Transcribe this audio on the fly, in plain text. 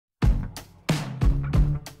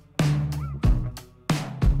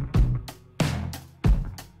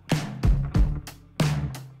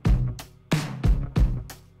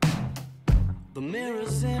The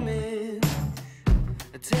mirror's image,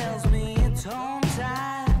 it tells me it's home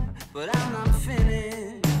time, but I'm not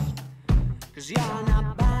finished, 'cause you're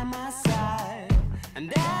not by my side.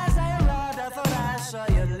 And as I arrived, I thought I saw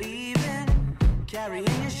you leaving, carrying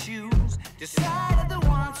your shoes. Decided that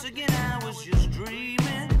once again I was just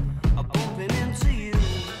dreaming of bumping into you.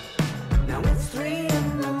 Now it's 3 in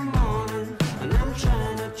the morning, and I'm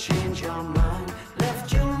trying to change your mind.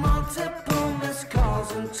 Left you multiple missed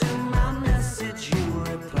calls, and to my message you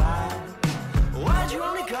replied. Why'd you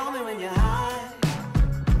only call me when you're high?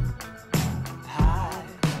 High.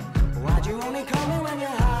 Why'd you only call me when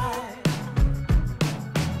you're high?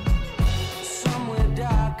 Somewhere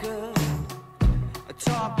darker,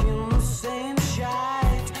 talking the same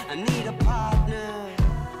shite. I need a partner.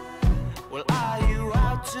 Well, are you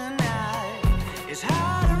out tonight? It's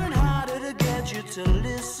harder and harder to get you to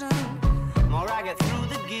listen. More I get through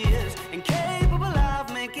the gears, incapable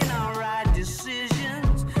of making alright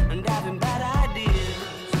decisions and having bad ideas.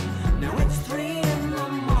 Now it's 3 in the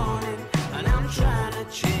morning, and I'm trying to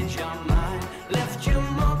change your mind. Left you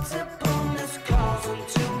multiple missed calls, and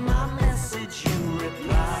to my message you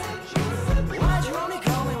replied. Why'd you only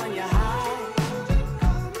call me when you're high?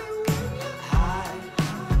 High.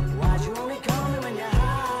 Why'd you only call me when you're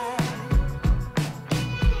high?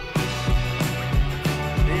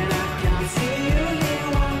 And I can't see you, you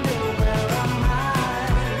wonder where am I?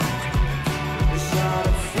 It sort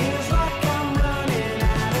of feels like I'm running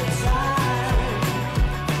out of time.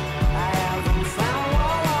 I haven't found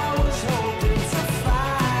what I was hoping to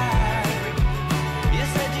find. You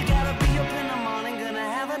said you gotta be up in the morning, gonna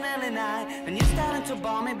have an early night, and you're starting to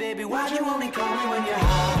bore me, baby. Why'd you only call me when you're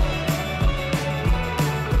high?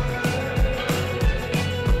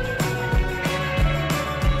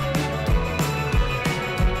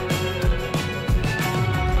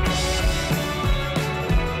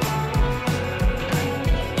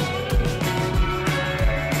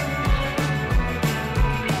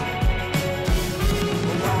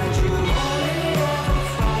 Why'd you only ever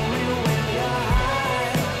phone me when you're high?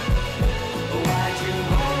 Why'd you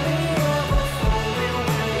only ever phone me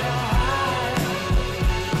when you're high?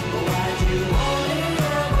 Why'd you only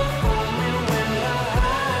ever phone me when you're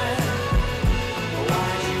high?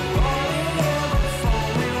 Why'd you only ever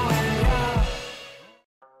phone me when you're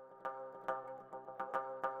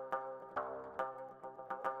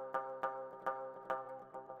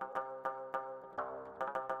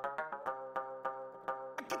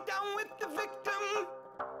Get down with the victim.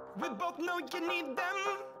 We both know you need them.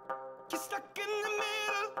 You're stuck in the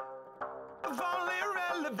middle of all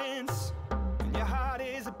irrelevance, and your heart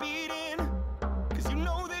is beating, 'cause you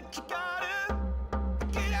know that you gotta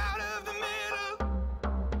get out of the middle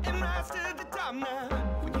and rise to the top now.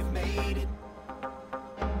 When you've made it,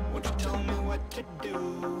 won't you tell me what to do?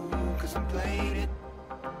 'Cause I'm playing it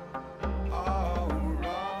all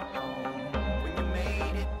wrong. When you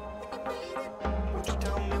made it, won't you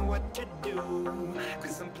tell me what to do?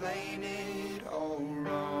 'Cause I'm playing it all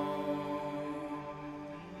wrong.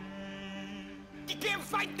 You can't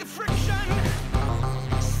fight the friction,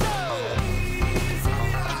 so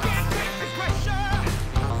you can't take the pressure,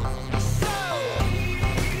 so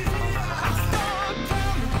I start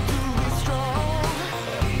down to be strong.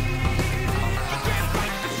 You can't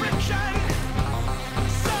fight the friction,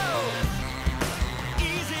 so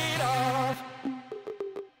ease it off.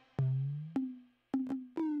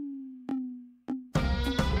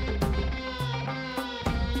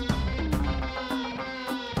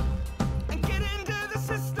 And get into the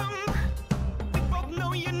system. We both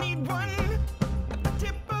know you need one. The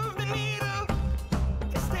tip of the needle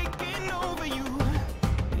is taking over you,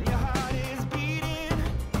 and your heart is beating,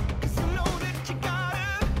 'cause you know that you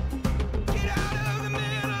gotta get out of the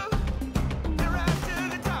middle and rise to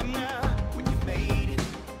the top now. When you made it,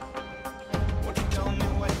 won't you tell me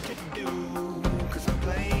what to do? 'Cause I'm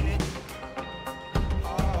playing it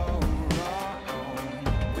all wrong.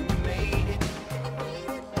 When you made it,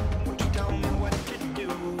 won't you tell me what to do?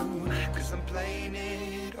 'Cause I'm playing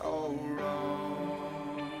it all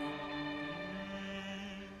wrong.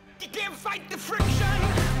 You can't fight the friction,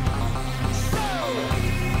 so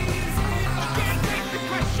you can't take the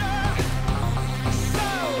pressure, so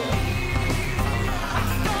I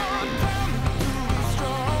start down to be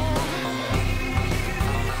strong.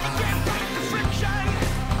 You can't fight the friction,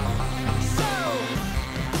 so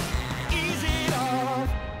ease it off.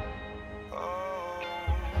 Oh,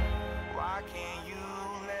 why can't you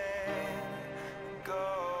let go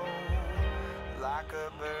like a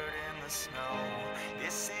bird in the snow?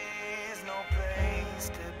 This is no place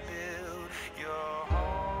to build your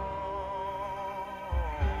home.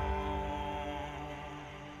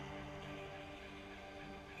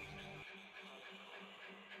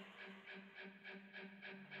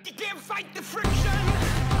 You can't fight the friction.